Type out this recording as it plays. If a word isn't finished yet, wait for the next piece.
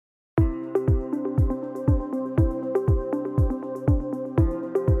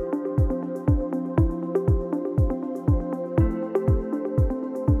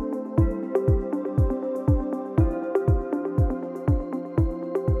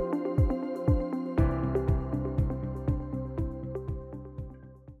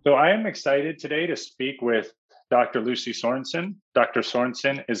So I am excited today to speak with Dr. Lucy Sorensen. Dr.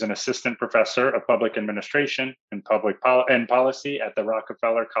 Sorensen is an assistant professor of public administration and and policy at the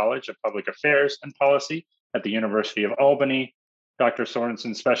Rockefeller College of Public Affairs and Policy at the University of Albany. Dr.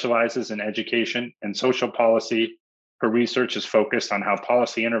 Sorensen specializes in education and social policy. Her research is focused on how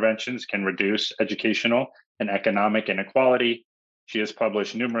policy interventions can reduce educational and economic inequality. She has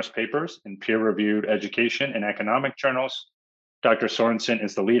published numerous papers in peer-reviewed education and economic journals. Dr. Sorensen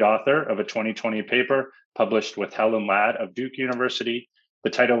is the lead author of a 2020 paper published with Helen Ladd of Duke University.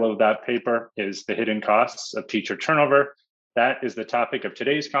 The title of that paper is The Hidden Costs of Teacher Turnover. That is the topic of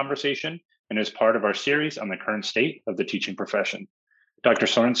today's conversation and is part of our series on the current state of the teaching profession. Dr.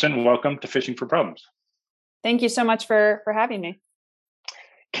 Sorensen, welcome to Fishing for Problems. Thank you so much for having me.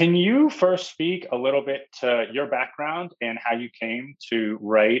 Can you first speak a little bit to your background and how you came to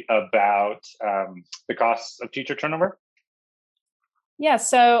write about the costs of teacher turnover? Yeah,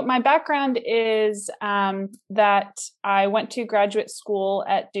 so my background is that I went to graduate school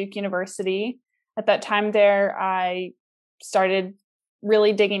at Duke University. At that time there, I started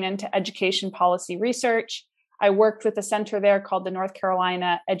really digging into education policy research. I worked with a center there called the North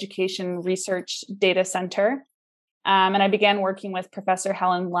Carolina Education Research Data Center. And I began working with Professor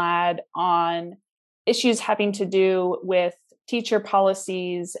Helen Ladd on issues having to do with teacher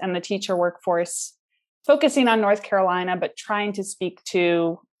policies and the teacher workforce, focusing on North Carolina, but trying to speak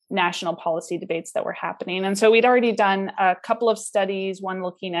to national policy debates that were happening. And so we'd already done a couple of studies, one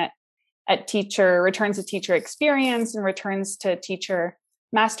looking at returns to teacher experience and returns to teacher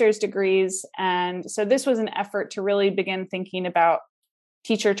master's degrees. And so this was an effort to really begin thinking about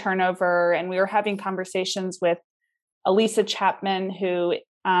teacher turnover. And we were having conversations with Elisa Chapman, who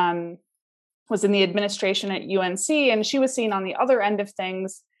was in the administration at UNC, and she was seeing on the other end of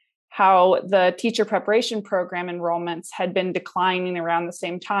things how the teacher preparation program enrollments had been declining around the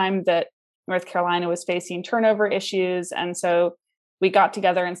same time that North Carolina was facing turnover issues. And so we got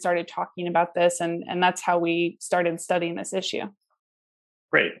together and started talking about this, and that's how we started studying this issue.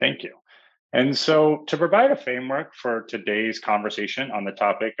 Great, thank you. And so to provide a framework for today's conversation on the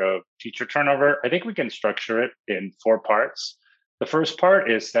topic of teacher turnover, I think we can structure it in 4 parts. The first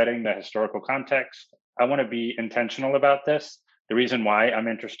part is setting the historical context. I want to be intentional about this. The reason why I'm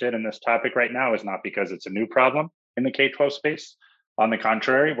interested in this topic right now is not because it's a new problem in the K-12 space. On the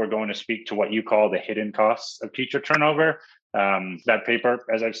contrary, we're going to speak to what you call the hidden costs of teacher turnover. That paper,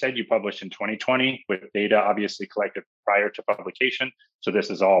 as I've said, you published in 2020 with data obviously collected prior to publication. So this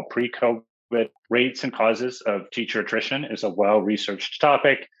is all pre-COVID. Rates and causes of teacher attrition is a well-researched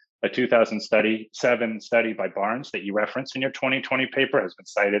topic. A 2007 study by Barnes that you referenced in your 2020 paper has been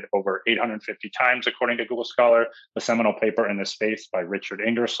cited over 850 times, according to Google Scholar. A seminal paper in this space by Richard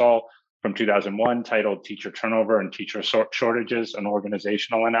Ingersoll from 2001 titled Teacher Turnover and Teacher Shortages, an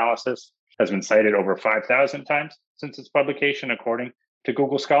Organizational Analysis has been cited over 5,000 times since its publication, according to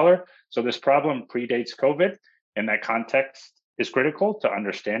Google Scholar. So this problem predates COVID, and that context is critical to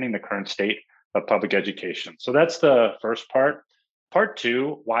understanding the current state of public education. So that's the first part. Part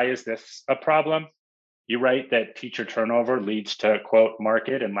 2, why is this a problem? You write that teacher turnover leads to, quote, marked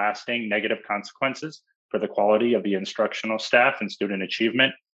and lasting negative consequences for the quality of the instructional staff and student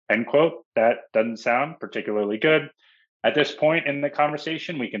achievement, end quote. That doesn't sound particularly good. At this point in the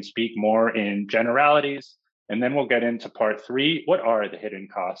conversation, we can speak more in generalities, and then we'll get into part 3. What are the hidden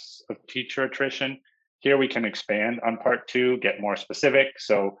costs of teacher attrition? Here we can expand on part 2, get more specific.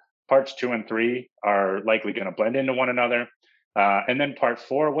 So parts 2 and 3 are likely going to blend into one another. And then part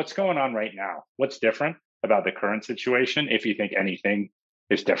 4, what's going on right now? What's different about the current situation, if you think anything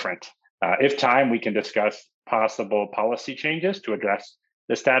is different? If time, we can discuss possible policy changes to address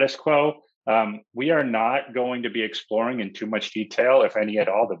the status quo. We are not going to be exploring in too much detail, if any at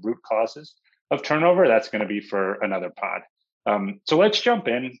all, the root causes of turnover. That's going to be for another pod. So let's jump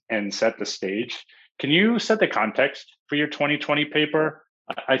in and set the stage. Can you set the context for your 2020 paper?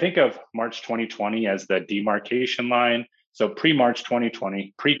 I think of March 2020 as the demarcation line. So pre-March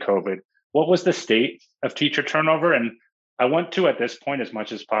 2020, pre-COVID, what was the state of teacher turnover? And I want to, at this point, as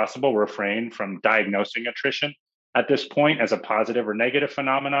much as possible, refrain from diagnosing attrition at this point as a positive or negative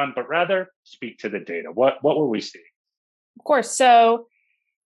phenomenon, but rather speak to the data. What were we seeing? Of course. So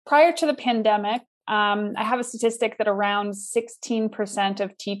prior to the pandemic, I have a statistic that around 16%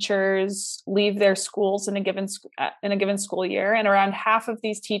 of teachers leave their schools in a given school year, and around half of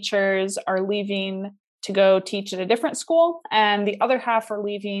these teachers are leaving to go teach at a different school, and the other half are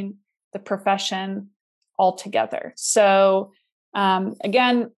leaving the profession altogether. So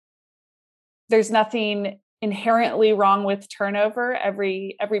again, there's nothing inherently wrong with turnover.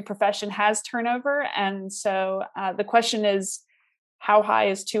 Every profession has turnover, and so the question is, how high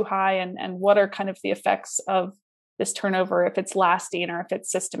is too high, and what are kind of the effects of this turnover, if it's lasting or if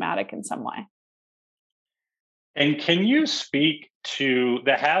it's systematic in some way. And can you speak to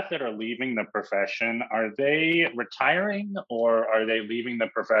the half that are leaving the profession? Are they retiring or are they leaving the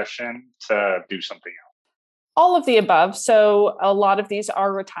profession to do something else? All of the above. So a lot of these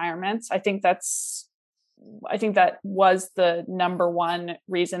are retirements. I think that was the number one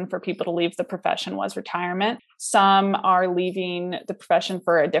reason for people to leave the profession, was retirement. Some are leaving the profession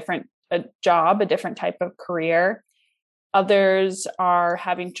for a job, a different type of career. Others are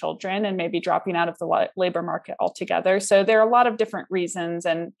having children and maybe dropping out of the labor market altogether. So there are a lot of different reasons,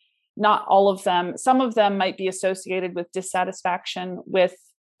 and not all of them. Some of them might be associated with dissatisfaction with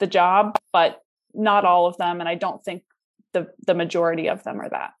the job, but not all of them. And I don't think the majority of them are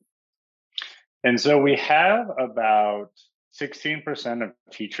that. And so we have about 16% of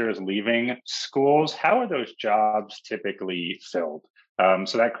teachers leaving schools. How are those jobs typically filled?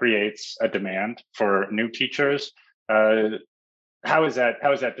 So that creates a demand for new teachers. How is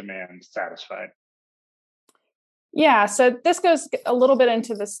that demand satisfied? Yeah, so this goes a little bit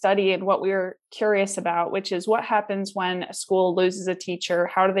into the study and what we were curious about, which is what happens when a school loses a teacher.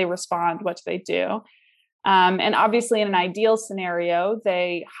 How do they respond? What do they do? And obviously, in an ideal scenario,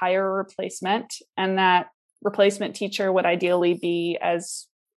 they hire a replacement, and that replacement teacher would ideally be as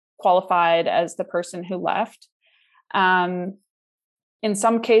qualified as the person who left. In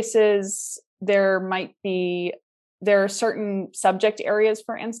some cases, there are certain subject areas,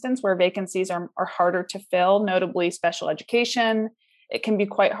 for instance, where vacancies are harder to fill, notably special education. It can be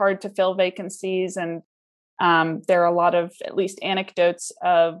quite hard to fill vacancies. And there are a lot of, at least anecdotes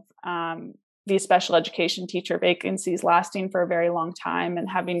of these special education teacher vacancies lasting for a very long time and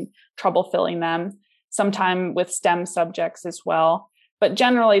having trouble filling them, sometime with STEM subjects as well. But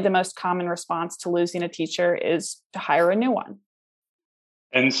generally, the most common response to losing a teacher is to hire a new one.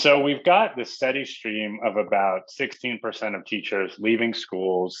 And so we've got the steady stream of about 16% of teachers leaving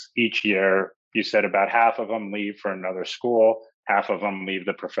schools each year. You said about half of them leave for another school, half of them leave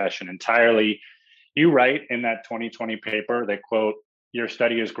the profession entirely. You write in that 2020 paper that, quote, "Your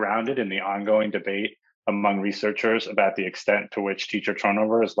study is grounded in the ongoing debate among researchers about the extent to which teacher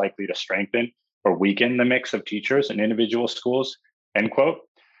turnover is likely to strengthen or weaken the mix of teachers in individual schools," end quote.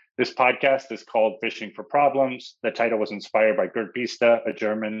 This podcast is called Fishing for Problems. The title was inspired by Gerd Biester, a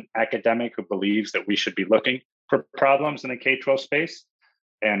German academic who believes that we should be looking for problems in the K-12 space.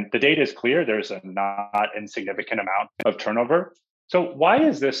 And the data is clear. There's a not insignificant amount of turnover. So why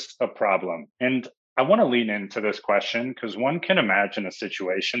is this a problem? And I want to lean into this question because one can imagine a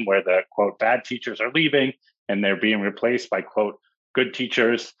situation where the, quote, bad teachers are leaving and they're being replaced by, quote, good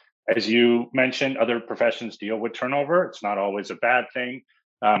teachers. As you mentioned, other professions deal with turnover. It's not always a bad thing.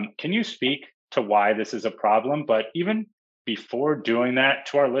 Can you speak to why this is a problem? But even before doing that,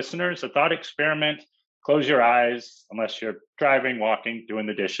 to our listeners, a thought experiment: close your eyes, unless you're driving, walking, doing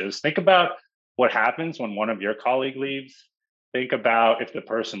the dishes. Think about what happens when one of your colleagues leaves. Think about if the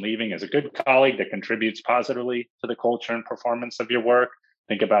person leaving is a good colleague that contributes positively to the culture and performance of your work.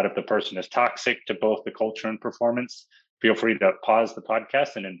 Think about if the person is toxic to both the culture and performance. Feel free to pause the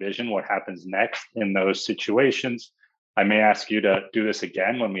podcast and envision what happens next in those situations. I may ask you to do this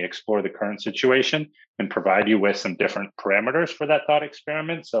again when we explore the current situation and provide you with some different parameters for that thought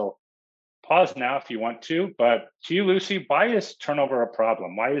experiment. So pause now if you want to. But to you, Lucy, why is turnover a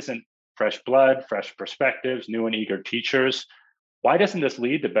problem? Why isn't fresh blood, fresh perspectives, new and eager teachers? Why doesn't this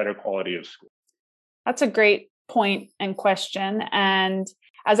lead to better quality of school? That's a great point and question. And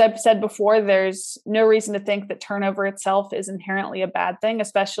as I've said before, there's no reason to think that turnover itself is inherently a bad thing,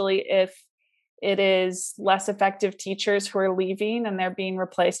 especially if it is less effective teachers who are leaving and they're being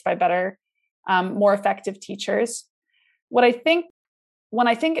replaced by better, more effective teachers. When I think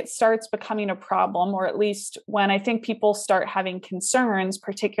it starts becoming a problem, or at least when I think people start having concerns,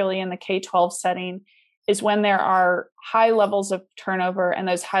 particularly in the K-12 setting, is when there are high levels of turnover, and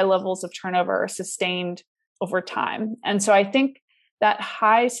those high levels of turnover are sustained over time. And so I think that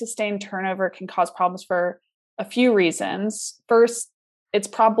high sustained turnover can cause problems for a few reasons. First, it's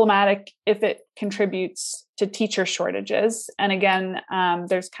problematic if it contributes to teacher shortages. And again,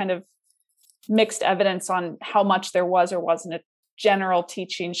 there's kind of mixed evidence on how much there was or wasn't a general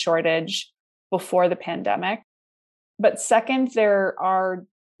teaching shortage before the pandemic. But second, there are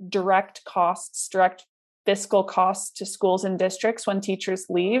direct fiscal costs to schools and districts when teachers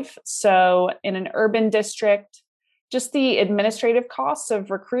leave. So in an urban district, just the administrative costs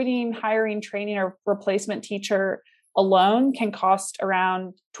of recruiting, hiring, training a replacement teacher alone can cost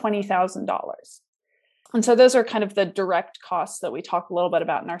around $20,000. And so those are kind of the direct costs that we talk a little bit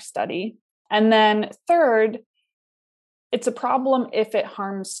about in our study. And then third, it's a problem if it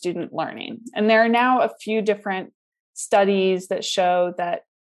harms student learning. And there are now a few different studies that show that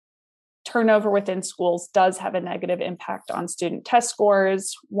turnover within schools does have a negative impact on student test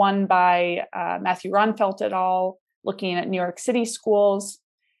scores. One by Matthew Ronfelt et al., looking at New York City schools.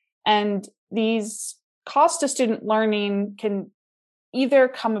 And these costs to student learning can either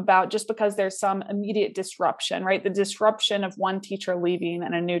come about just because there's some immediate disruption, right? The disruption of one teacher leaving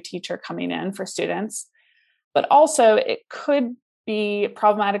and a new teacher coming in for students. But also it could be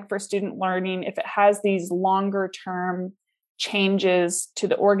problematic for student learning if it has these longer term changes to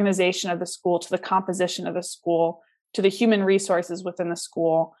the organization of the school, to the composition of the school, to the human resources within the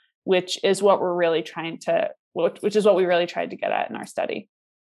school, which is what we really tried to get at in our study.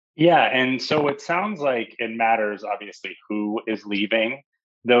 Yeah, and so it sounds like it matters, obviously, who is leaving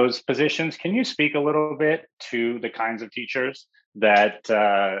those positions. Can you speak a little bit to the kinds of teachers that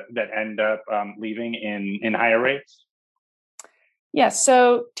end up leaving in higher rates? Yes,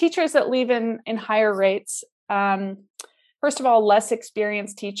 so teachers that leave in higher rates. First of all, less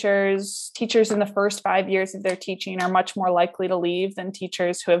experienced teachers in the first 5 years of their teaching are much more likely to leave than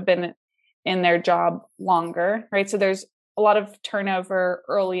teachers who have been in their job longer, right? So there's a lot of turnover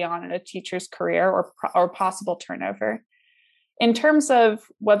early on in a teacher's career or possible turnover. In terms of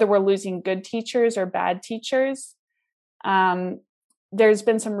whether we're losing good teachers or bad teachers, there's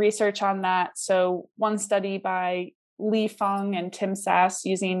been some research on that. So one study by Li Feng and Tim Sass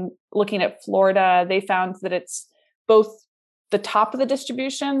looking at Florida, they found that it's both the top of the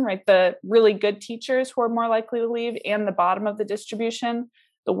distribution, right? The really good teachers who are more likely to leave, and the bottom of the distribution,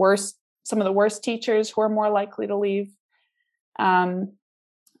 some of the worst teachers who are more likely to leave.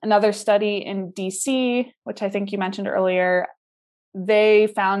 Another study in DC, which I think you mentioned earlier, they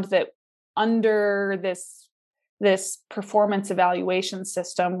found that under this performance evaluation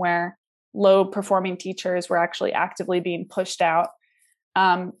system where low performing teachers were actually actively being pushed out,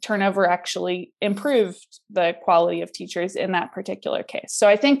 turnover actually improved the quality of teachers in that particular case. So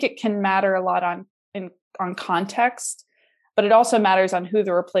I think it can matter a lot on context, but it also matters on who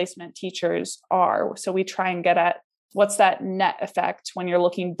the replacement teachers are. So we try and get at what's that net effect when you're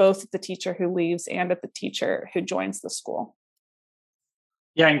looking both at the teacher who leaves and at the teacher who joins the school.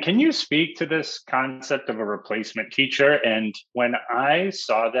 Yeah, and can you speak to this concept of a replacement teacher? And when I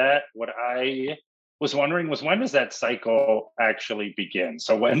saw that, what I was wondering was, when does that cycle actually begin?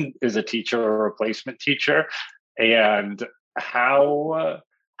 So when is a teacher a replacement teacher? And how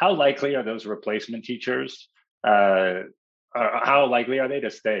likely are those replacement teachers? How likely are they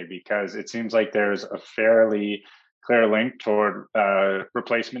to stay? Because it seems like there's a fairly clear link toward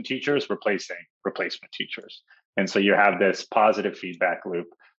replacement teachers replacing replacement teachers. And so you have this positive feedback loop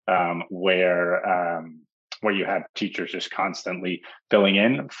where you have teachers just constantly filling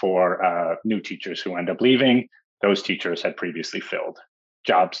in for new teachers who end up leaving. Those teachers had previously filled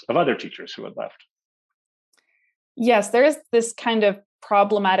jobs of other teachers who had left. Yes, there is this kind of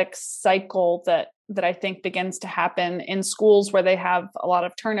problematic cycle that I think begins to happen in schools where they have a lot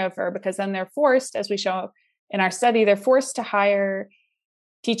of turnover, because then they're forced, as we show in our study, they're forced to hire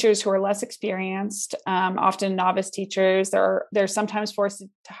teachers who are less experienced, often novice teachers. They're sometimes forced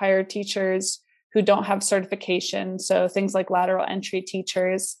to hire teachers who don't have certification, so things like lateral entry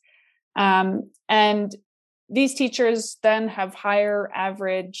teachers. And these teachers then have higher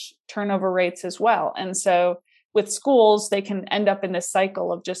average turnover rates as well. And so with schools, they can end up in this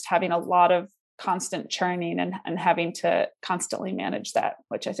cycle of just having a lot of constant churning and having to constantly manage that,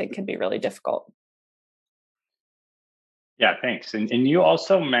 which I think can be really difficult. Yeah, thanks. And you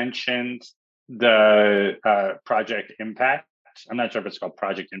also mentioned the Project Impact. I'm not sure if it's called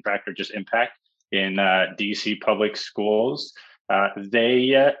Project Impact or just Impact in DC public schools.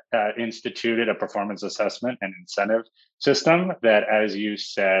 They instituted a performance assessment and incentive system that, as you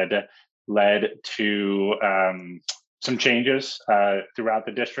said, led to some changes throughout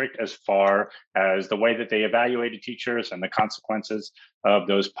the district as far as the way that they evaluated teachers and the consequences of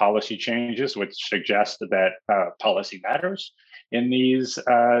those policy changes, which suggest that policy matters in these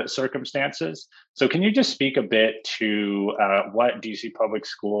circumstances. So can you just speak a bit to what DC Public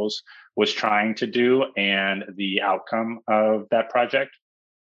Schools was trying to do and the outcome of that project?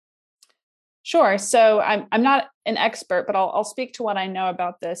 Sure. So I'm not an expert, but I'll speak to what I know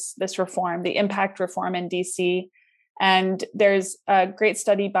about this reform, the impact reform in DC. And there's a great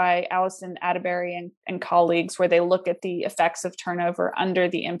study by Allison Atterbury and colleagues where they look at the effects of turnover under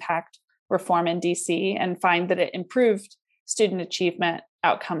the impact reform in DC and find that it improved student achievement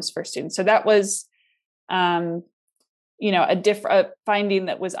outcomes for students. So that was, a finding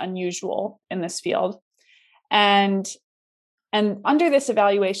that was unusual in this field. And under this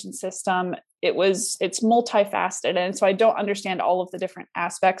evaluation system, it's multifaceted. And so I don't understand all of the different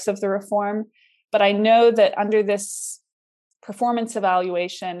aspects of the reform, but I know that under this performance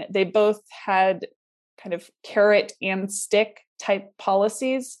evaluation, they both had kind of carrot and stick type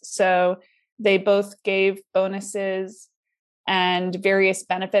policies. So they both gave bonuses and various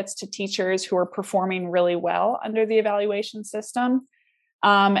benefits to teachers who are performing really well under the evaluation system.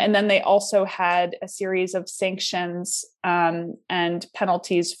 And then they also had a series of sanctions and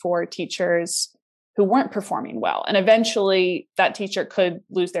penalties for teachers who weren't performing well. And eventually that teacher could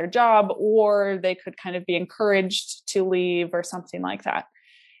lose their job, or they could kind of be encouraged to leave or something like that.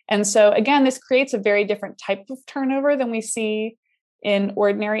 And so again, this creates a very different type of turnover than we see in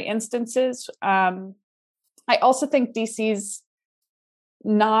ordinary instances. I also think DC's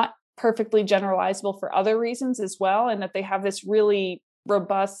not perfectly generalizable for other reasons as well, and that they have this really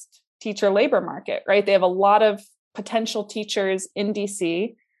robust teacher labor market, right? They have a lot of potential teachers in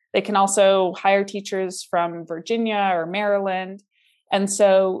DC. They can also hire teachers from Virginia or Maryland. And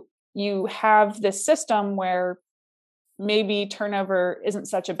so you have this system where maybe turnover isn't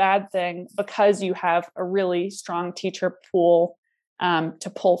such a bad thing because you have a really strong teacher pool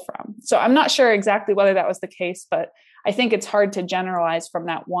to pull from. So I'm not sure exactly whether that was the case, but I think it's hard to generalize from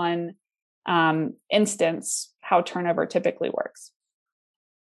that one instance how turnover typically works.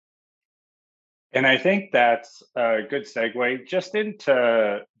 And I think that's a good segue just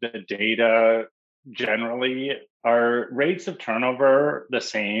into the data generally. Are rates of turnover the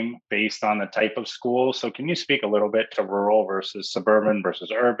same based on the type of school? So can you speak a little bit to rural versus suburban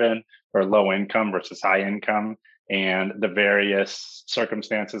versus urban, or low income versus high income, and the various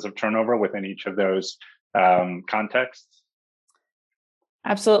circumstances of turnover within each of those contexts?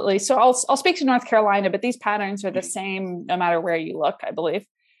 Absolutely. So I'll speak to North Carolina, but these patterns are the same no matter where you look, I believe.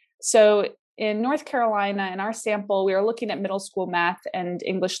 So in North Carolina, in our sample, we were looking at middle school math and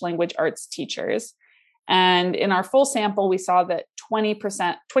English language arts teachers. And in our full sample, we saw that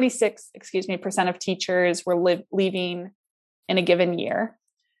 26% of teachers were leaving in a given year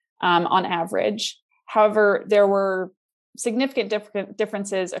on average. However, there were significant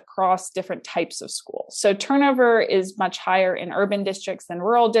differences across different types of schools. So turnover is much higher in urban districts than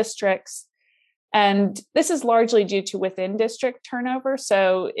rural districts. And this is largely due to within district turnover.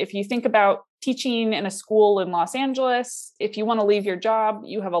 So if you think about teaching in a school in Los Angeles, if you want to leave your job,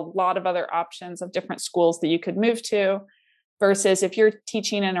 you have a lot of other options of different schools that you could move to, versus if you're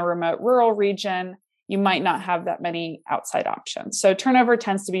teaching in a remote rural region, you might not have that many outside options. So turnover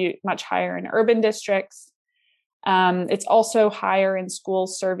tends to be much higher in urban districts. It's also higher in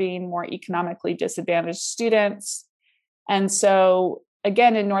schools serving more economically disadvantaged students. And so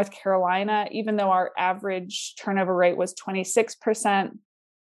again, in North Carolina, even though our average turnover rate was 26%,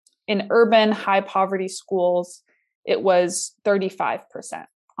 in urban high poverty schools, it was 35%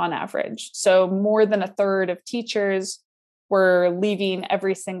 on average. So more than a third of teachers were leaving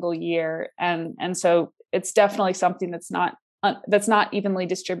every single year. And so it's definitely something that's not evenly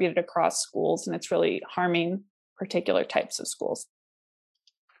distributed across schools, and it's really harming particular types of schools.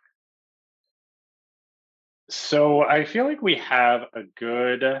 So I feel like we have a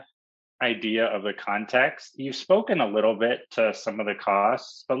good idea of the context. You've spoken a little bit to some of the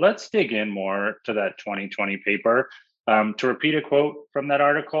costs, but let's dig in more to that 2020 paper. To repeat a quote from that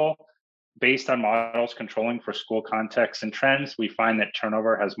article, based on models controlling for school contexts and trends, we find that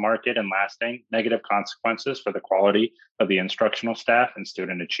turnover has marked and lasting negative consequences for the quality of the instructional staff and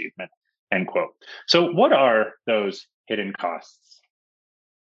student achievement, end quote. So what are those hidden costs?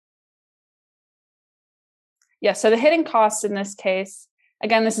 Yeah, so the hidden costs in this case,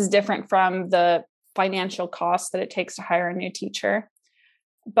 again, this is different from the financial cost that it takes to hire a new teacher.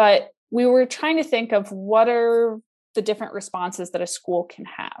 But we were trying to think of what are the different responses that a school can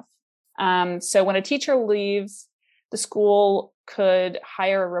have. So when a teacher leaves, the school could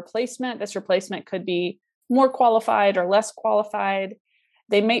hire a replacement. This replacement could be more qualified or less qualified.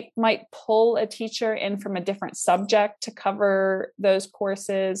 They might pull a teacher in from a different subject to cover those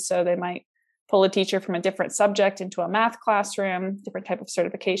courses. So they might pull a teacher from a different subject into a math classroom, different type of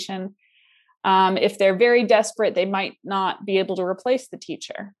certification. If they're very desperate, they might not be able to replace the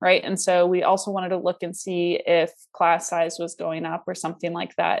teacher, right? And so we also wanted to look and see if class size was going up or something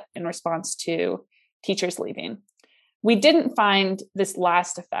like that in response to teachers leaving. We didn't find this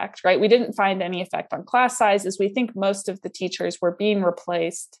last effect, right? We didn't find any effect on class sizes. We think most of the teachers were being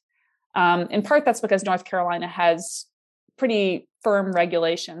replaced. In part, that's because North Carolina has pretty firm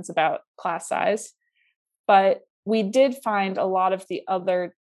regulations about class size. But we did find a lot of the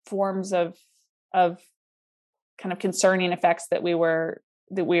other forms of kind of concerning effects that we were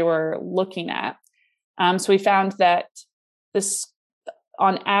looking at. So we found that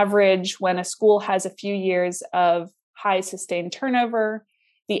on average, when a school has a few years of high sustained turnover,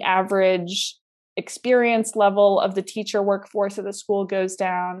 the average experience level of the teacher workforce of the school goes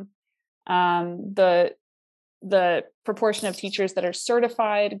down. The proportion of teachers that are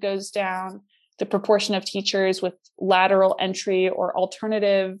certified goes down. The proportion of teachers with lateral entry or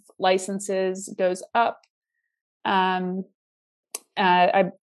alternative licenses goes up. I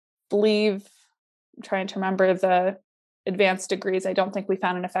believe, I'm trying to remember the advanced degrees, I don't think we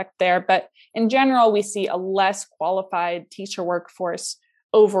found an effect there. But in general, we see a less qualified teacher workforce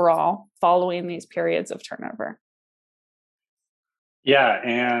overall following these periods of turnover. Yeah,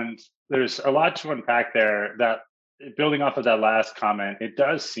 and there's a lot to unpack there. That building off of that last comment, it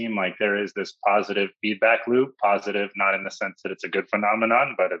does seem like there is this positive feedback loop. Positive, not in the sense that it's a good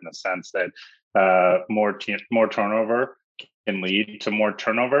phenomenon, but in the sense that more turnover can lead to more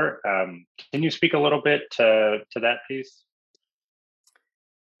turnover. Can you speak a little bit to that piece?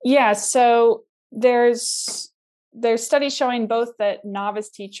 Yeah, so there's studies showing both that novice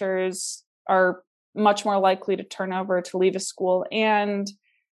teachers are much more likely to turn over, to leave a school, and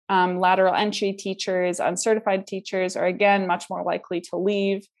lateral entry teachers, uncertified teachers are again much more likely to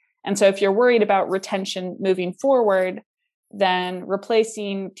leave. And so if you're worried about retention moving forward, then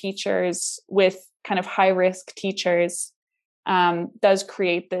replacing teachers with kind of high risk teachers does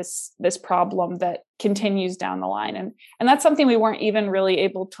create this problem that continues down the line. And that's something we weren't even really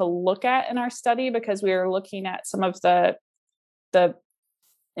able to look at in our study, because we were looking at some of the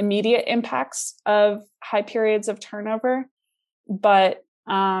immediate impacts of high periods of turnover. But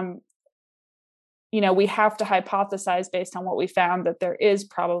we have to hypothesize based on what we found that there is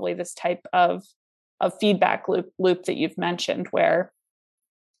probably this type of feedback loop that you've mentioned, where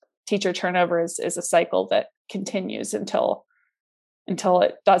teacher turnover is a cycle that continues until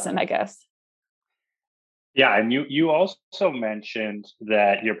it doesn't, I guess. Yeah, and you also mentioned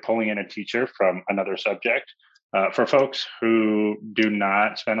that you're pulling in a teacher from another subject. For folks who do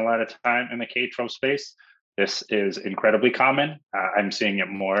not spend a lot of time in the K-12 space, this is incredibly common. I'm seeing it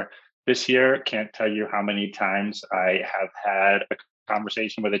more this year. Can't tell you how many times I have had a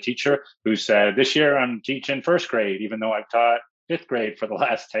conversation with a teacher who said, this year I'm teaching first grade, even though I've taught fifth grade for the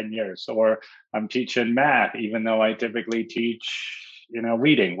last 10 years, or I'm teaching math, even though I typically teach,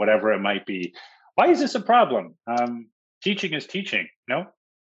 reading, whatever it might be. Why is this a problem? Teaching is teaching, no?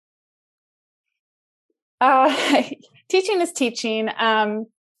 Teaching is teaching.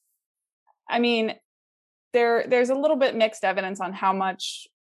 There's a little bit mixed evidence on how much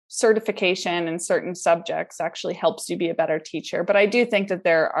certification in certain subjects actually helps you be a better teacher. But I do think that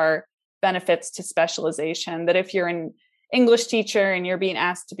there are benefits to specialization, that if you're an English teacher and you're being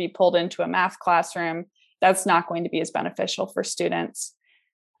asked to be pulled into a math classroom, that's not going to be as beneficial for students.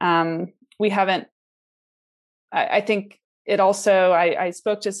 I think it also, I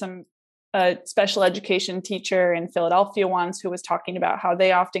spoke to a special education teacher in Philadelphia once who was talking about how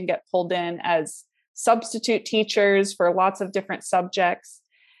they often get pulled in as substitute teachers for lots of different subjects.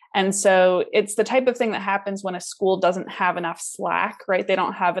 And so it's the type of thing that happens when a school doesn't have enough slack, right? They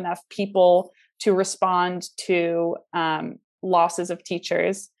don't have enough people to respond to losses of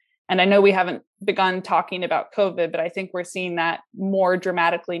teachers. And I know we haven't begun talking about COVID, but I think we're seeing that more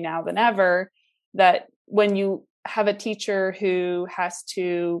dramatically now than ever, that when you have a teacher who has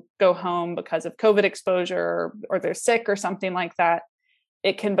to go home because of COVID exposure, or they're sick or something like that,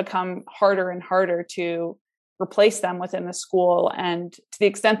 it can become harder and harder to replace them within the school. And to the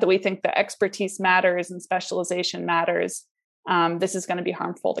extent that we think that expertise matters and specialization matters, this is going to be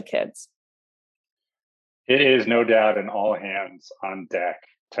harmful to kids. It is no doubt an all hands on deck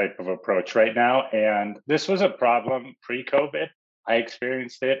type of approach right now. And this was a problem pre-COVID. I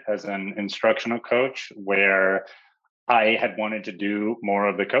experienced it as an instructional coach, where I had wanted to do more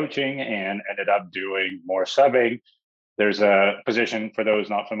of the coaching and ended up doing more subbing. There's a position, for those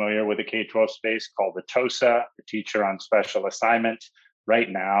not familiar with the K-12 space, called the TOSA, the teacher on special assignment. Right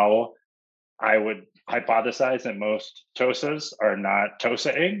now, I would hypothesize that most TOSAs are not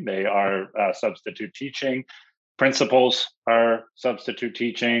TOSA-ing. They are substitute teaching. Principals are substitute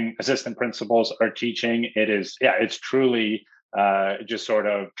teaching. Assistant principals are teaching. It's truly just sort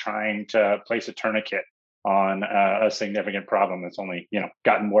of trying to place a tourniquet on a significant problem that's only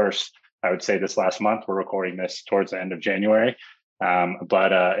gotten worse. I would say this last month. We're recording this towards the end of January,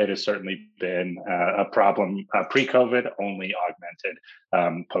 but it has certainly been a problem pre-COVID, only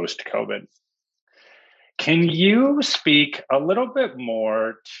augmented post-COVID. Can you speak a little bit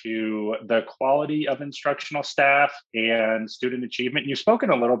more to the quality of instructional staff and student achievement? You've spoken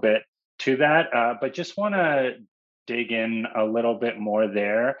a little bit to that, but just want to dig in a little bit more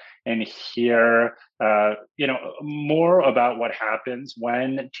there and hear, more about what happens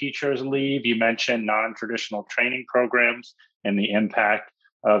when teachers leave. You mentioned non-traditional training programs and the impact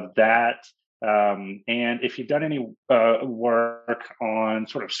of that. And if you've done any work on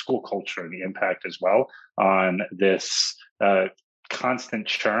sort of school culture and the impact as well on this constant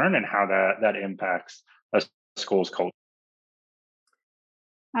churn and how that impacts a school's culture.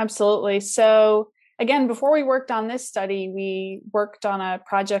 Absolutely. So again, before we worked on this study, we worked on a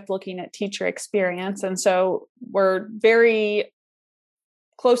project looking at teacher experience. And so we're very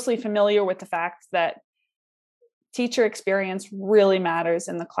closely familiar with the fact that teacher experience really matters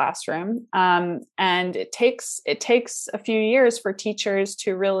in the classroom. And it takes a few years for teachers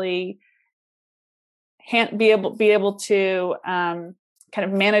to really be able to kind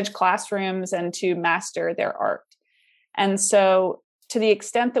of manage classrooms and to master their art. And so to the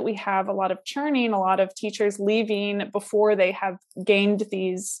extent that we have a lot of churning, a lot of teachers leaving before they have gained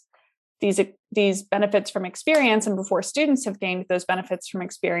these benefits from experience and before students have gained those benefits from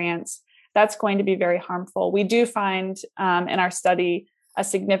experience, that's going to be very harmful. We do find in our study a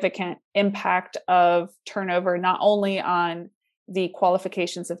significant impact of turnover, not only on the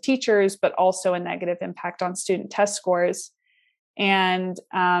qualifications of teachers, but also a negative impact on student test scores. And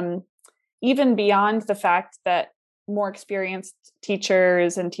even beyond the fact that more experienced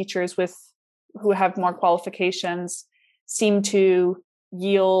teachers and teachers who have more qualifications seem to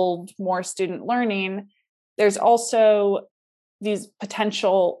yield more student learning, there's also these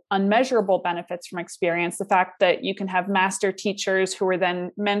potential unmeasurable benefits from experience. The fact that you can have master teachers who are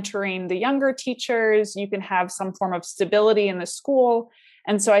then mentoring the younger teachers, you can have some form of stability in the school.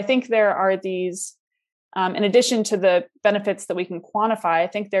 And so I think there are these, in addition to the benefits that we can quantify, I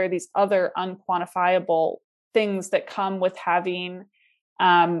think there are these other unquantifiable things that come with having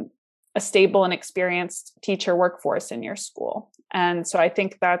a stable and experienced teacher workforce in your school. And so I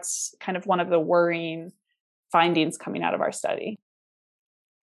think that's kind of one of the worrying findings coming out of our study.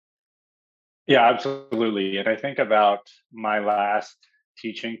 Yeah, absolutely. And I think about my last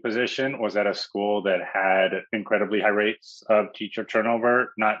teaching position was at a school that had incredibly high rates of teacher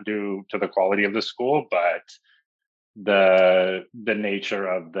turnover, not due to the quality of the school, but the nature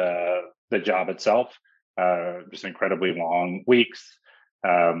of the job itself. Just incredibly long weeks,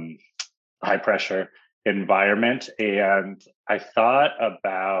 high pressure environment. And I thought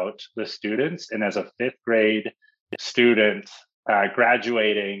about the students, and as a fifth grade student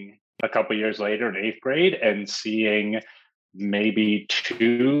graduating a couple years later in eighth grade and seeing maybe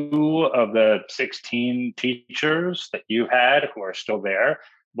 2 of the 16 teachers that you had who are still there,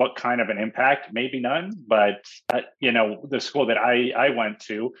 what kind of an impact? Maybe none, but the school that I went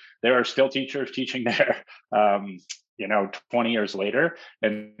to, there are still teachers teaching there, 20 years later.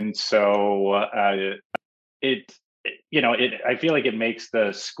 And so I feel like it makes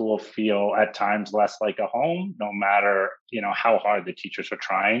the school feel at times less like a home, no matter, how hard the teachers are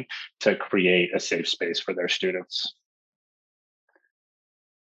trying to create a safe space for their students.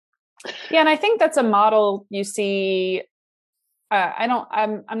 Yeah, and I think that's a model you see.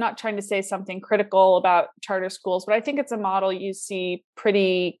 I'm not trying to say something critical about charter schools, but I think it's a model you see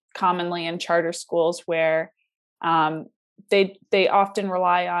pretty commonly in charter schools where they often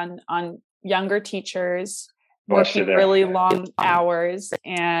rely on younger teachers working really long hours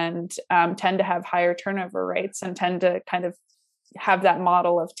and tend to have higher turnover rates and tend to kind of have that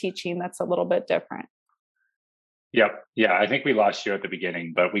model of teaching that's a little bit different. Yep. Yeah, I think we lost you at the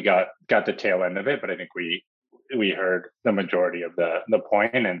beginning, but we got the tail end of it. But I think we heard the majority of the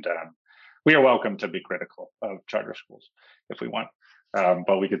point, and we are welcome to be critical of charter schools if we want,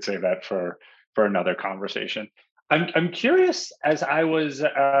 but we could save that for another conversation. I'm curious, as I was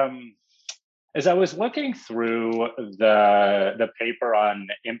looking through the paper on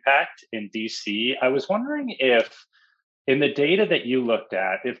impact in DC, I was wondering if in the data that you looked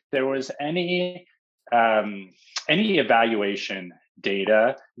at, if there was any evaluation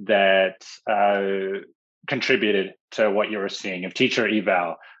data that contributed to what you were seeing, if teacher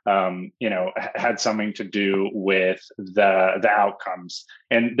eval had something to do with the outcomes.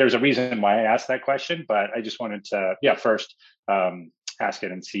 And there's a reason why I asked that question, but I just wanted to first ask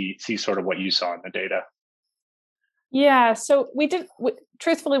it and see sort of what you saw in the data. Yeah, so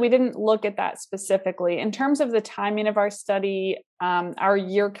truthfully, we didn't look at that specifically. In terms of the timing of our study, our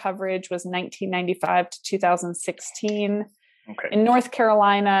year coverage was 1995 to 2016. Okay. In North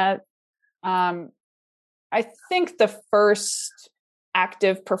Carolina, I think the first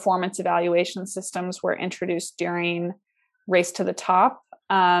active performance evaluation systems were introduced during Race to the Top,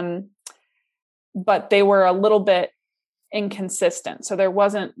 but they were a little bit inconsistent. So there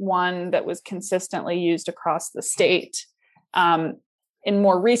wasn't one that was consistently used across the state. In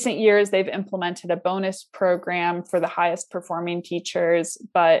more recent years, they've implemented a bonus program for the highest performing teachers,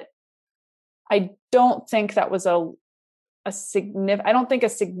 but I don't think that was I don't think a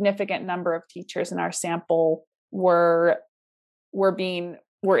significant number of teachers in our sample were in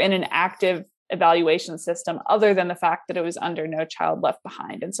an active evaluation system, other than the fact that it was under No Child Left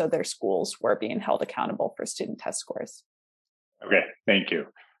Behind. And so their schools were being held accountable for student test scores. Okay, thank you.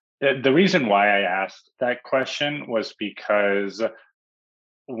 The reason why I asked that question was because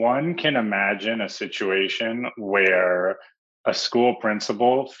one can imagine a situation where a school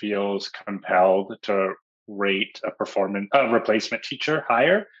principal feels compelled to rate a replacement teacher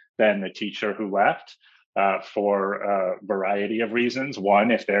higher than the teacher who left for a variety of reasons.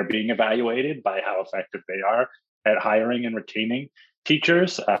 One, if they're being evaluated by how effective they are at hiring and retaining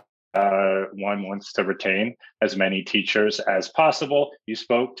teachers. One wants to retain as many teachers as possible. You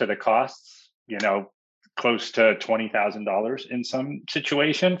spoke to the costs, close to $20,000 in some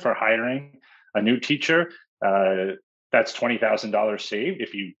situation for hiring a new teacher. That's $20,000 saved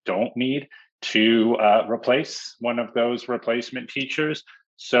if you don't need to replace one of those replacement teachers.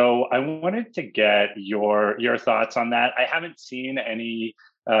 So I wanted to get your thoughts on that. I haven't seen any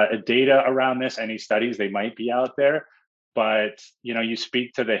data around this, any studies. They might be out there. But, you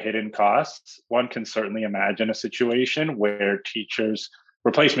speak to the hidden costs. One can certainly imagine a situation where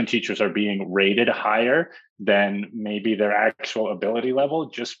replacement teachers are being rated higher than maybe their actual ability level,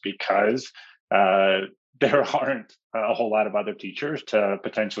 just because there aren't a whole lot of other teachers to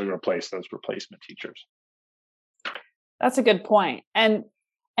potentially replace those replacement teachers. That's a good point. And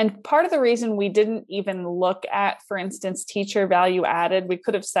part of the reason we didn't even look at, for instance, teacher value added, we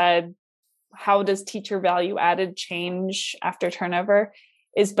could have said, how does teacher value added change after turnover,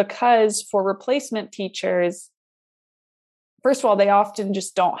 is because for replacement teachers, first of all, they often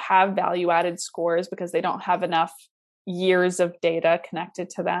just don't have value added scores because they don't have enough years of data connected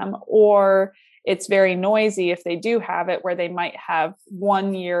to them, or it's very noisy if they do have it, where they might have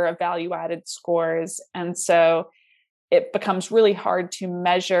 1 year of value added scores. And so it becomes really hard to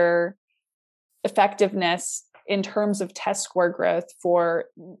measure effectiveness in terms of test score growth for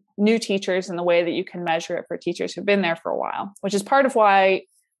new teachers in the way that you can measure it for teachers who've been there for a while, which is part of why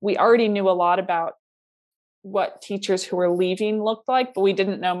we already knew a lot about what teachers who were leaving looked like, but we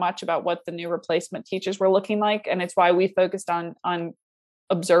didn't know much about what the new replacement teachers were looking like. And it's why we focused on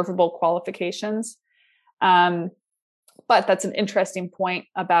observable qualifications. But that's an interesting point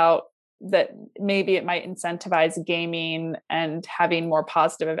about that maybe it might incentivize gaming and having more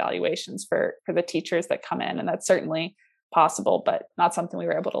positive evaluations for the teachers that come in. And that's certainly possible, but not something we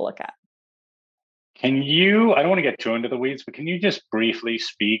were able to look at. Can you, I don't want to get too into the weeds, but can you just briefly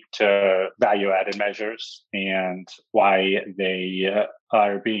speak to value-added measures and why they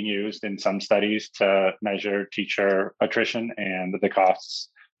are being used in some studies to measure teacher attrition and the costs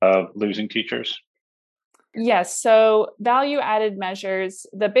of losing teachers? Yes. So value-added measures,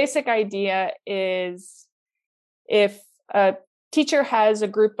 the basic idea is if a teacher has a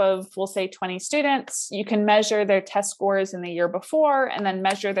group of, we'll say 20 students, you can measure their test scores in the year before and then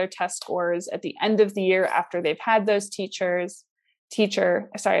measure their test scores at the end of the year after they've had those after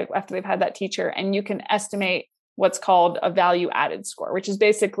they've had that teacher. And you can estimate what's called a value-added score, which is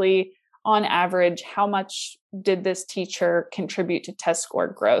basically on average, how much did this teacher contribute to test score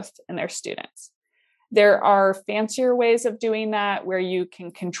growth in their students? There are fancier ways of doing that where you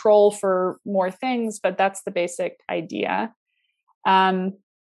can control for more things, but that's the basic idea.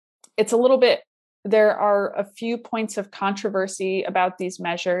 It's a little bit, there are a few points of controversy about these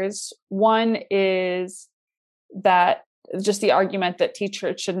measures. One is that just the argument that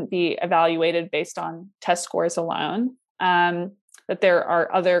teachers shouldn't be evaluated based on test scores alone, that there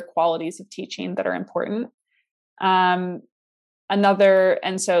are other qualities of teaching that are important.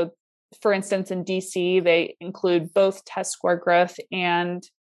 For instance, in DC, they include both test score growth and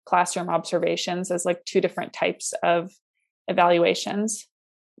classroom observations as like two different types of evaluations.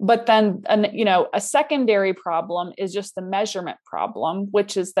 But then, a secondary problem is just the measurement problem,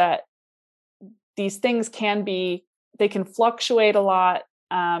 which is that these things they can fluctuate a lot.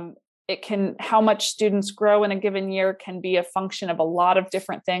 How much students grow in a given year can be a function of a lot of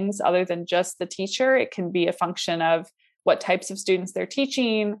different things other than just the teacher. It can be a function of what types of students they're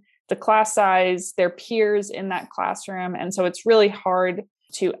teaching, the class size, their peers in that classroom. And so it's really hard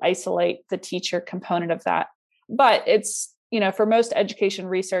to isolate the teacher component of that. But it's, for most education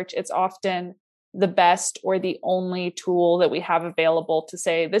research, it's often the best or the only tool that we have available to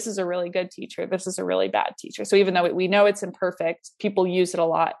say, this is a really good teacher, this is a really bad teacher. So even though we know it's imperfect, people use it a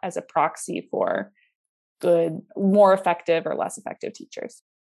lot as a proxy for good, more effective or less effective teachers.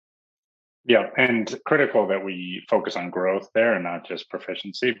 Yeah, and critical that we focus on growth there and not just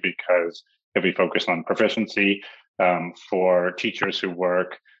proficiency, because if we focus on proficiency for teachers who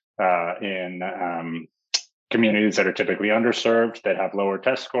work in communities that are typically underserved, that have lower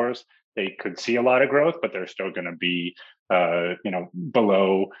test scores, they could see a lot of growth, but they're still going to be,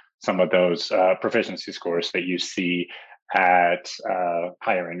 below some of those proficiency scores that you see at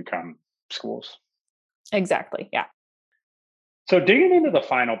higher income schools. Exactly. Yeah. So digging into the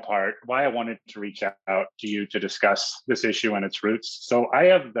final part, why I wanted to reach out to you to discuss this issue and its roots. So I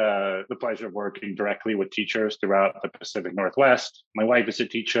have the pleasure of working directly with teachers throughout the Pacific Northwest. My wife is a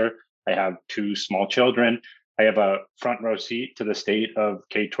teacher. I have two small children. I have a front row seat to the state of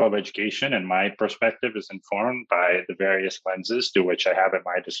K-12 education, and my perspective is informed by the various lenses through which I have at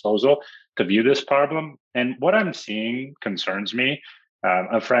my disposal to view this problem. And what I'm seeing concerns me.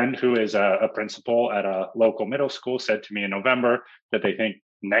 A friend who is a principal at a local middle school said to me in November that they think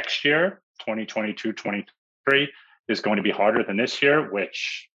next year, 2022-23, is going to be harder than this year,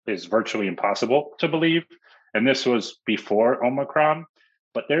 which is virtually impossible to believe. And this was before Omicron.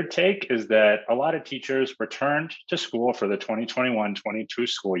 But their take is that a lot of teachers returned to school for the 2021-22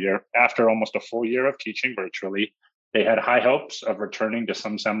 school year after almost a full year of teaching virtually. They had high hopes of returning to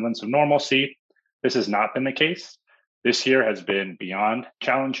some semblance of normalcy. This has not been the case. This year has been beyond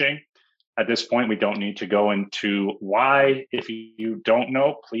challenging. At this point, we don't need to go into why. If you don't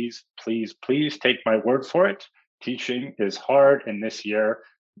know, please take my word for it. Teaching is hard, and this year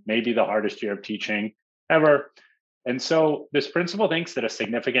may be the hardest year of teaching ever. And so this principal thinks that a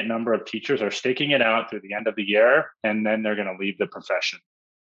significant number of teachers are sticking it out through the end of the year, and then they're going to leave the profession.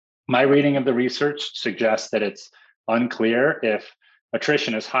 My reading of the research suggests that it's unclear if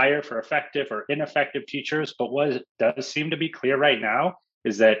attrition is higher for effective or ineffective teachers, but what does seem to be clear right now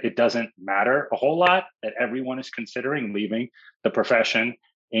is that it doesn't matter a whole lot, that everyone is considering leaving the profession,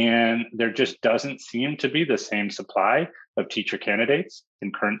 and there just doesn't seem to be the same supply of teacher candidates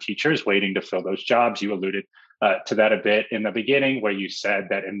and current teachers waiting to fill those jobs. You alluded to that a bit in the beginning, where you said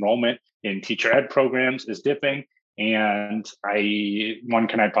that enrollment in teacher ed programs is dipping, and one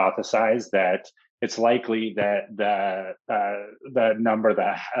can hypothesize that it's likely that the number,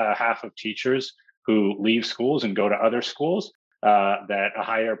 half of teachers who leave schools and go to other schools, that a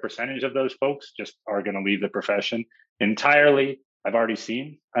higher percentage of those folks just are going to leave the profession entirely. I've already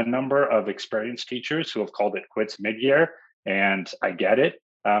seen a number of experienced teachers who have called it quits mid-year, and I get it.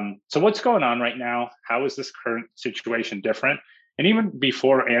 So what's going on right now? How is this current situation different? And even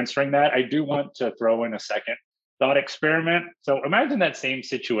before answering that, I do want to throw in a second thought experiment. So imagine that same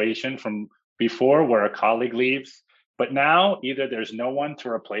situation from before, where a colleague leaves, but now either there's no one to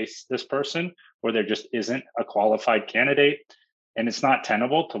replace this person, or there just isn't a qualified candidate, and it's not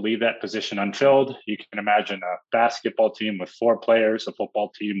tenable to leave that position unfilled. You can imagine a basketball team with 4 players, a football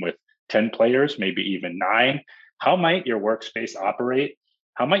team with 10 players, maybe even 9. How might your workspace operate?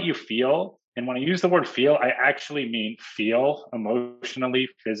 How might you feel? And when I use the word feel, I actually mean feel emotionally,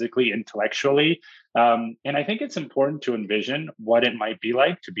 physically, intellectually. And I think it's important to envision what it might be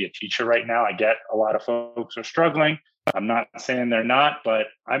like to be a teacher right now. I get a lot of folks are struggling. I'm not saying they're not, but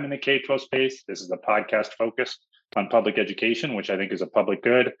I'm in the K-12 space. This is a podcast focused on public education, which I think is a public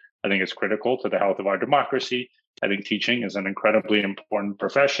good. I think it's critical to the health of our democracy. I think teaching is an incredibly important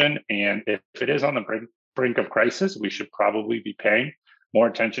profession. And if it is on the brink of crisis, we should probably be paying more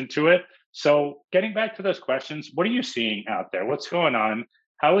attention to it. So getting back to those questions, what are you seeing out there? What's going on?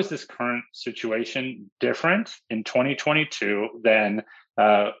 How is this current situation different in 2022 than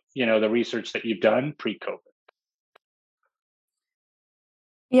the research that you've done pre-COVID?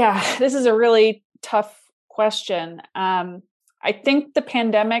 Yeah, this is a really tough question. I think the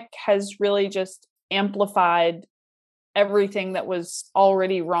pandemic has really just amplified everything that was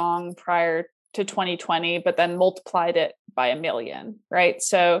already wrong prior to 2020, but then multiplied it by a million, right?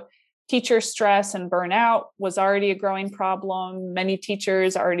 So teacher stress and burnout was already a growing problem. Many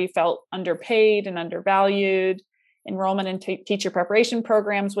teachers already felt underpaid and undervalued. Enrollment in teacher preparation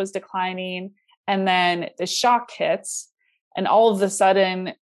programs was declining. And then the shock hits, and all of a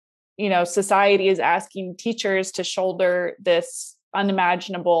sudden, society is asking teachers to shoulder this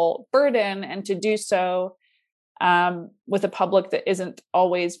unimaginable burden, and to do so with a public that isn't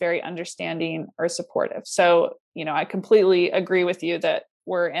always very understanding or supportive. So, I completely agree with you that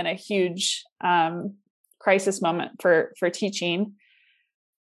we're in a huge crisis moment for teaching.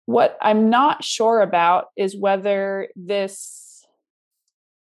 What I'm not sure about is what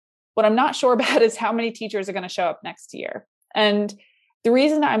I'm not sure about is how many teachers are going to show up next year. And the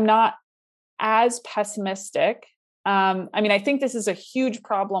reason I'm not as pessimistic, I think this is a huge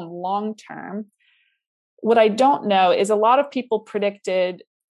problem long term. What I don't know is a lot of people predicted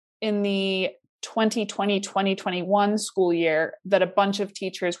in the 2020-2021 school year that a bunch of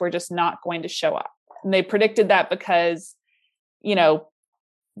teachers were just not going to show up. And they predicted that because,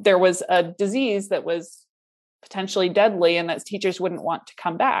 there was a disease that was potentially deadly and that teachers wouldn't want to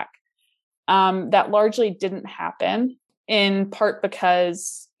come back. That largely didn't happen, in part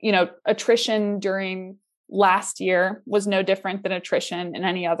because, attrition during last year was no different than attrition in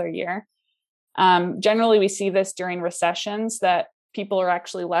any other year. Generally, we see this during recessions, that people are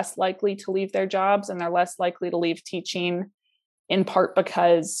actually less likely to leave their jobs, and they're less likely to leave teaching, in part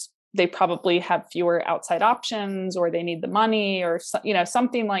because they probably have fewer outside options, or they need the money, or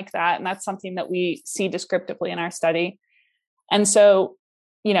something like that. And that's something that we see descriptively in our study. And so,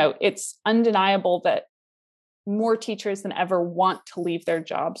 it's undeniable that more teachers than ever want to leave their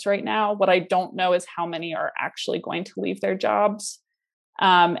jobs right now. What I don't know is how many are actually going to leave their jobs.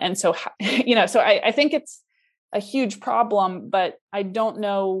 And so, so I think it's a huge problem, but I don't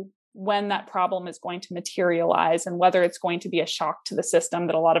know when that problem is going to materialize, and whether it's going to be a shock to the system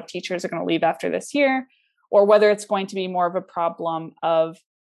that a lot of teachers are going to leave after this year, or whether it's going to be more of a problem of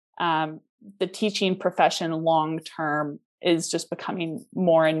the teaching profession long-term is just becoming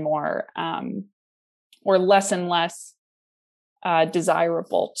more and more, or less and less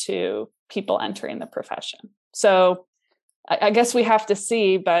desirable to people entering the profession. So I guess we have to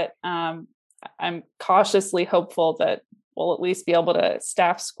see, but I'm cautiously hopeful that we'll at least be able to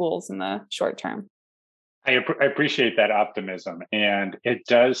staff schools in the short term. I appreciate that optimism, and it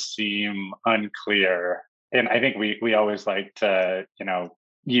does seem unclear. And I think we always like to,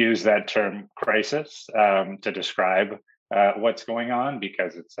 use that term crisis to describe what's going on,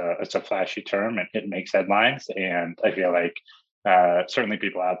 because it's a flashy term and it makes headlines. And I feel like certainly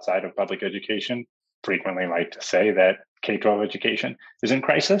people outside of public education frequently like to say that K-12 education is in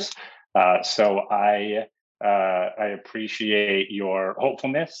crisis. So I appreciate your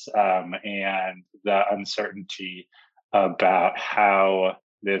hopefulness and the uncertainty about how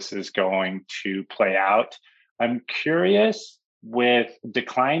this is going to play out. I'm curious, with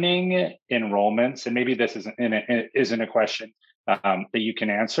declining enrollments, and maybe this isn't a question that you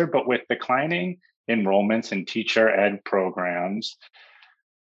can answer, but with declining enrollments in teacher ed programs,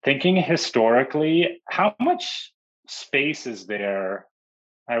 thinking historically, how much space is there,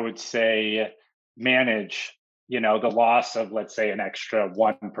 I would say, manage, the loss of, let's say, an extra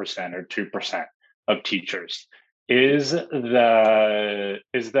 1% or 2% of teachers? Is the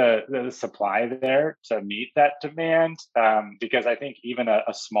supply there to meet that demand? Because I think even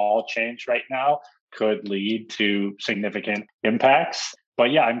a small change right now could lead to significant impacts.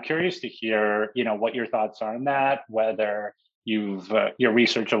 But yeah, I'm curious to hear, what your thoughts are on that, whether your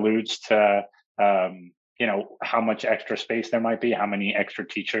research alludes to, how much extra space there might be, how many extra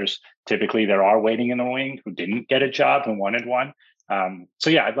teachers typically there are waiting in the wing who didn't get a job, who wanted one. So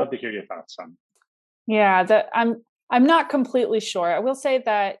yeah, I'd love to hear your thoughts on. Yeah, I'm not completely sure. I will say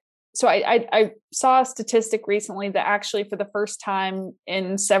that. So I saw a statistic recently that actually, for the first time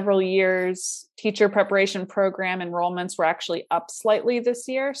in several years, teacher preparation program enrollments were actually up slightly this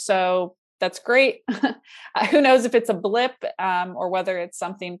year. So that's great. Who knows if it's a blip or whether it's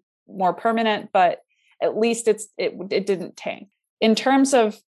something more permanent, but at least it didn't tank. In terms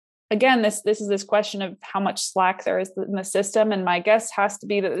of, again, this is this question of how much slack there is in the system. And my guess has to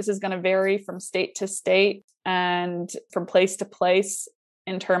be that this is going to vary from state to state and from place to place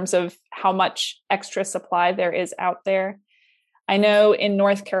in terms of how much extra supply there is out there. I know in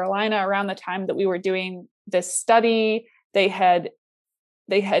North Carolina, around the time that we were doing this study, they had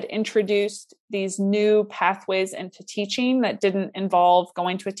introduced these new pathways into teaching that didn't involve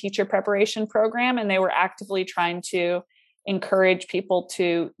going to a teacher preparation program. And they were actively trying to encourage people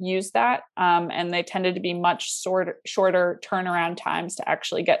to use that. And they tended to be much shorter turnaround times to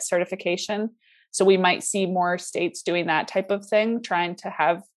actually get certification. So we might see more states doing that type of thing, trying to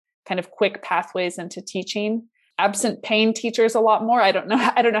have kind of quick pathways into teaching. Absent paying teachers a lot more. I don't know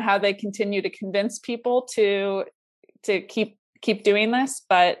how they continue to convince people to keep doing this,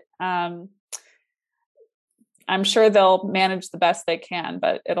 but I'm sure they'll manage the best they can,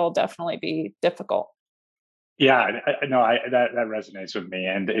 but it'll definitely be difficult. Yeah, that resonates with me.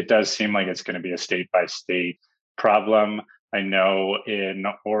 And it does seem like it's going to be a state by state problem. I know in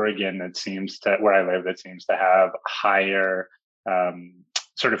Oregon, where I live, that seems to have higher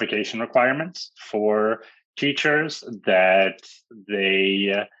certification requirements for teachers, that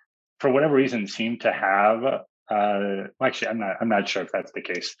they, for whatever reason, seem to have. Actually, I'm not sure if that's the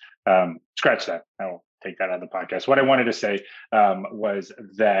case. Scratch that. I'll take that out of the podcast. What I wanted to say was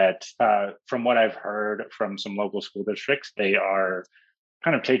that from what I've heard from some local school districts, they are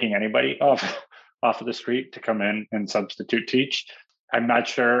kind of taking anybody off off of the street to come in and substitute teach. I'm not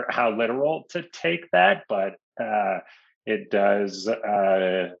sure how literal to take that, but it does.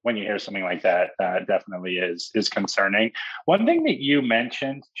 When you hear something like that, definitely is concerning. One thing that you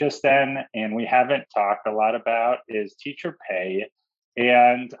mentioned just then, and we haven't talked a lot about, is teacher pay.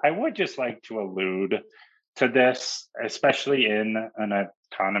 And I would just like to allude to this, especially in an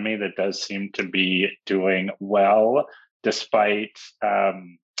economy that does seem to be doing well, despite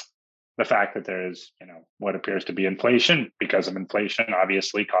the fact that there is, what appears to be inflation. Because of inflation,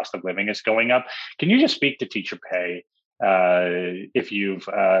 obviously, cost of living is going up. Can you just speak to teacher pay if you've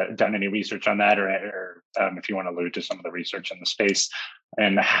done any research on that, or if you want to allude to some of the research in the space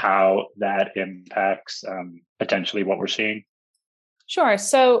and how that impacts potentially what we're seeing? Sure.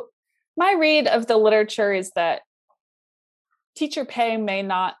 So my read of the literature is that teacher pay may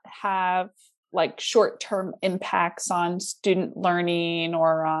not have like short-term impacts on student learning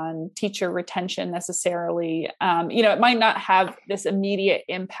or on teacher retention necessarily. It might not have this immediate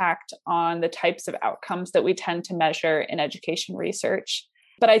impact on the types of outcomes that we tend to measure in education research.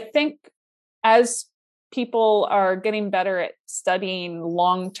 But I think as people are getting better at studying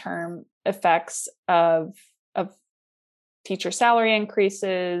long-term effects of teacher salary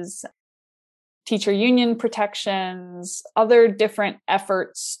increases, teacher union protections, other different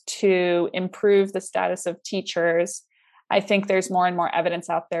efforts to improve the status of teachers, I think there's more and more evidence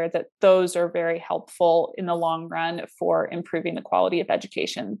out there that those are very helpful in the long run for improving the quality of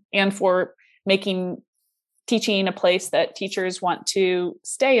education and for making teaching a place that teachers want to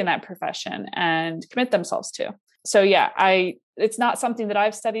stay in that profession and commit themselves to. So it's not something that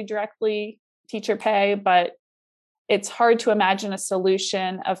I've studied directly, teacher pay, but it's hard to imagine a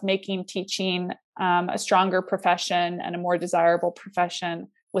solution of making teaching a stronger profession and a more desirable profession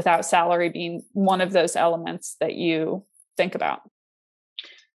without salary being one of those elements that you think about.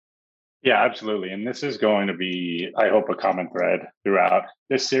 Yeah, absolutely. And this is going to be, I hope, a common thread throughout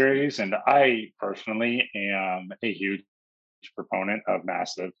this series. And I personally am a huge proponent of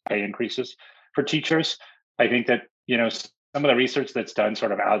massive pay increases for teachers. I think that, some of the research that's done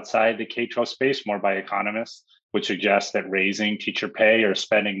sort of outside the K-12 space, more by economists, would suggest that raising teacher pay or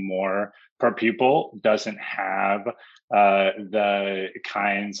spending more per pupil doesn't have the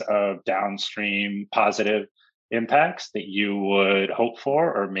kinds of downstream positive impacts that you would hope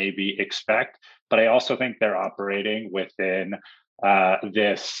for or maybe expect. But I also think they're operating within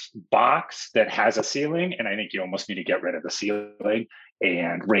this box that has a ceiling. And I think you almost need to get rid of the ceiling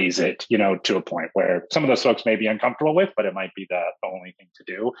and raise it, to a point where some of those folks may be uncomfortable with, but it might be the only thing to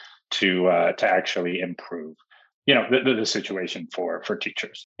do to actually improve, the situation for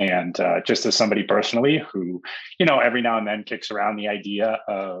teachers. And just as somebody personally who, every now and then kicks around the idea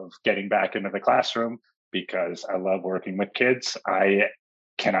of getting back into the classroom because I love working with kids, I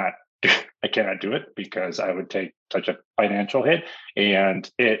cannot do it because I would take such a financial hit, and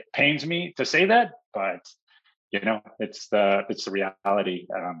it pains me to say that, but it's the reality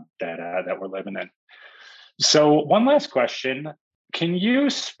that we're living in. So one last question. Can you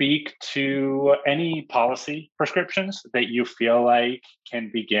speak to any policy prescriptions that you feel like can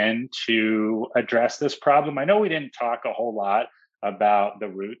begin to address this problem? I know we didn't talk a whole lot about the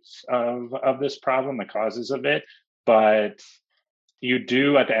roots of this problem, the causes of it, but you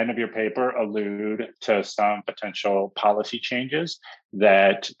do at the end of your paper allude to some potential policy changes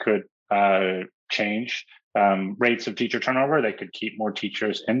that could change rates of teacher turnover. They could keep more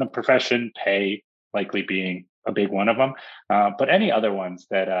teachers in the profession, pay likely being a big one of them, but any other ones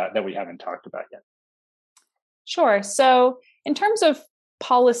that we haven't talked about yet? Sure. So in terms of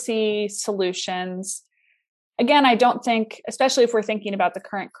policy solutions, again, I don't think, especially if we're thinking about the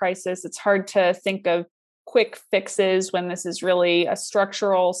current crisis, it's hard to think of quick fixes when this is really a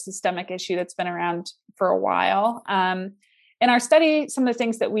structural systemic issue that's been around for a while. In our study, some of the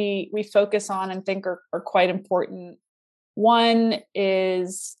things that we focus on and think are quite important. One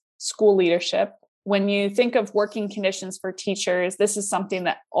is school leadership. When you think of working conditions for teachers, this is something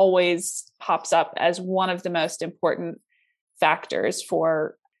that always pops up as one of the most important factors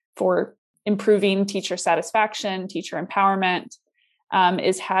for improving teacher satisfaction, teacher empowerment,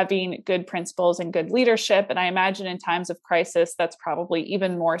 is having good principals and good leadership. And I imagine in times of crisis, that's probably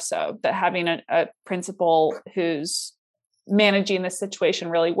even more so, that having a principal who's managing the situation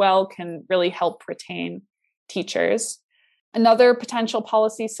really well can really help retain teachers. Another potential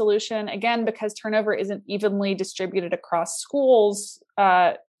policy solution, again, because turnover isn't evenly distributed across schools,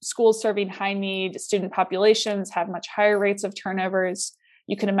 schools serving high need student populations have much higher rates of turnovers.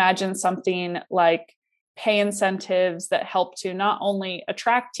 You can imagine something like pay incentives that help to not only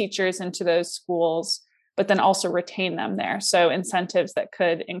attract teachers into those schools, but then also retain them there. So incentives that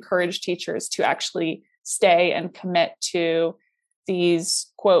could encourage teachers to actually stay and commit to these,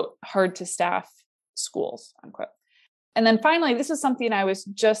 quote, hard to staff schools, unquote. And then finally, this is something I was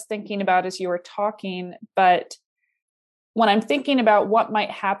just thinking about as you were talking, but when I'm thinking about what might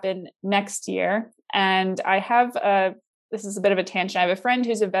happen next year, and this is a bit of a tangent. I have a friend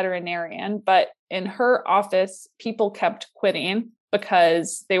who's a veterinarian, but in her office, people kept quitting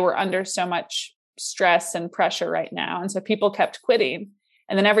because they were under so much stress and pressure right now. And so people kept quitting.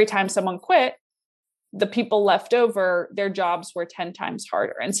 And then every time someone quit, the people left over, their jobs were 10 times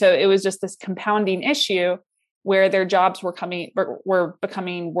harder. And so it was just this compounding issue where their jobs were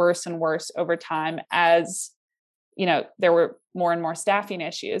becoming worse and worse over time as, there were more and more staffing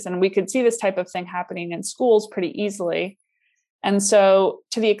issues. And we could see this type of thing happening in schools pretty easily. And so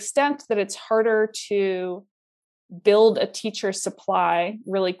to the extent that it's harder to build a teacher supply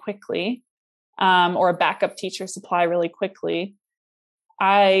really quickly, or a backup teacher supply really quickly,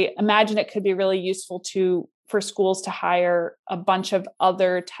 I imagine it could be really useful for schools to hire a bunch of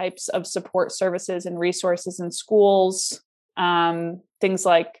other types of support services and resources in schools, things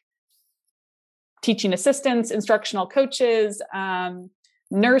like teaching assistants, instructional coaches,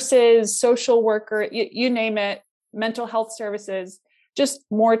 nurses, social worker, you name it, mental health services, just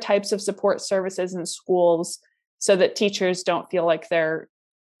more types of support services in schools so that teachers don't feel like they're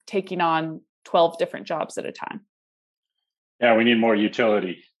taking on 12 different jobs at a time. Yeah, we need more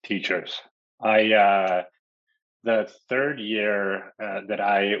utility teachers. The third year that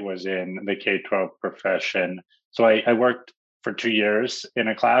I was in the K-12 profession, so I worked for 2 years in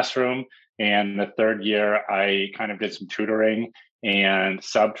a classroom, and the third year I kind of did some tutoring and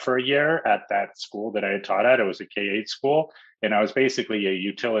subbed for a year at that school that I had taught at. It was a K-8 school, and I was basically a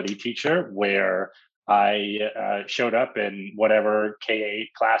utility teacher where I showed up in whatever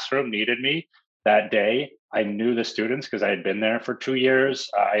K-8 classroom needed me that day. I knew the students because I had been there for 2 years.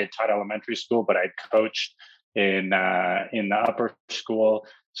 I had taught elementary school, but I'd coached in the upper school,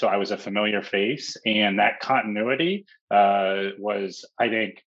 so I was a familiar face. And that continuity was, I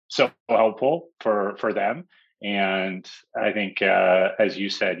think, so helpful for them. And I think, as you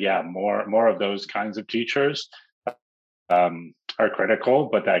said, yeah, more of those kinds of teachers are critical,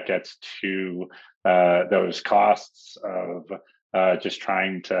 but that gets to those costs of just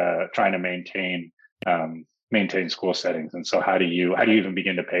trying to maintain school settings. And so how do you even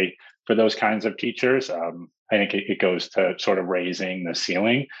begin to pay for those kinds of teachers? I think it goes to sort of raising the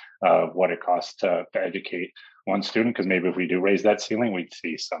ceiling of what it costs to educate one student, because maybe if we do raise that ceiling, we'd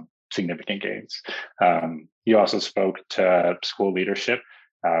see some significant gains. You also spoke to school leadership,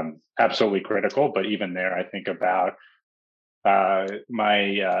 absolutely critical. But even there, I think about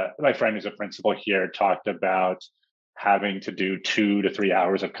my friend who's a principal here talked about having to do 2 to 3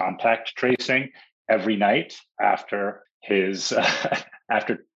 hours of contact tracing every night after his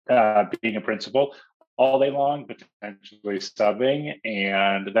after being a principal all day long, potentially subbing,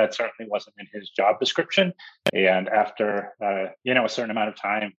 and that certainly wasn't in his job description. And after a certain amount of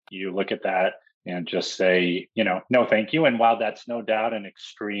time, you look at that and just say, no, thank you. And while that's no doubt an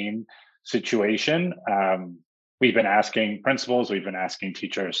extreme situation, we've been asking principals, we've been asking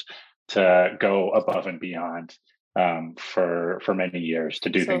teachers to go above and beyond for many years to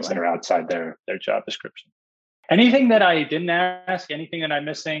do things that are outside their job description. Anything that I didn't ask? Anything that I'm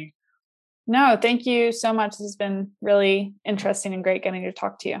missing? No, thank you so much. This has been really interesting and great getting to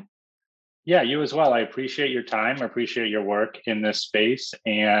talk to you. Yeah, you as well. I appreciate your time. I appreciate your work in this space,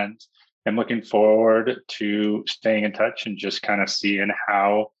 and I'm looking forward to staying in touch and just kind of seeing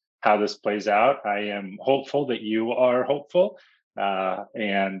how this plays out. I am hopeful that you are hopeful. We'll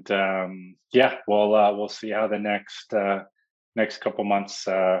see how the next couple months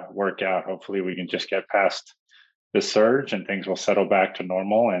work out. Hopefully we can just get past the surge and things will settle back to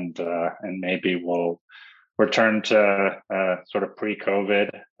normal, and maybe we'll return to sort of pre-COVID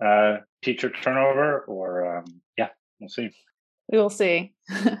teacher turnover, or we'll see. We will see.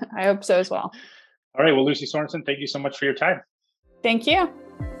 I hope so as well. All right. Well, Lucy Sorensen, thank you so much for your time. Thank you.